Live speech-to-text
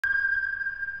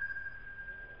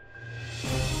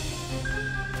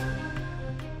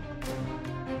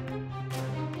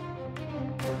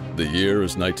The year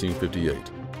is 1958.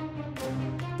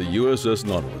 The USS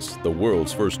Nautilus, the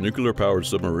world's first nuclear-powered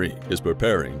submarine, is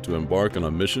preparing to embark on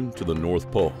a mission to the North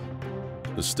Pole.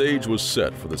 The stage was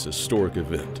set for this historic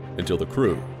event until the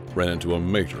crew ran into a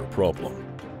major problem: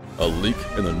 a leak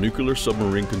in the Nuclear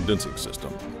Submarine Condensing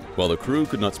System. While the crew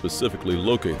could not specifically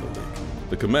locate the leak,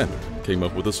 the commander came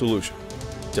up with a solution,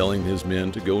 telling his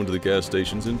men to go into the gas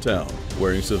stations in town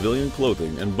wearing civilian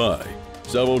clothing and buy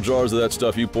several jars of that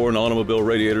stuff you pour in automobile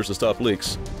radiators to stop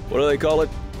leaks. What do they call it?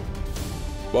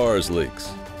 Bars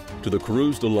leaks. To the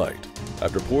crew's delight,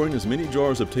 after pouring as many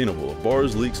jars obtainable of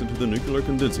bars leaks into the nuclear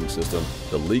condensing system,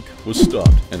 the leak was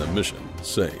stopped and the mission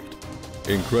saved.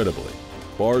 Incredibly,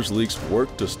 bars leaks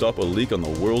worked to stop a leak on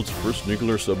the world's first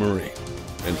nuclear submarine.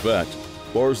 In fact,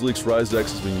 bars leaks rise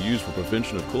X has been used for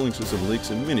prevention of cooling system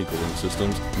leaks in many cooling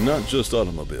systems, not just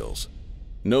automobiles.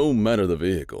 No matter the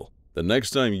vehicle, the next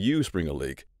time you spring a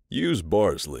leak, use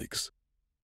bars leaks.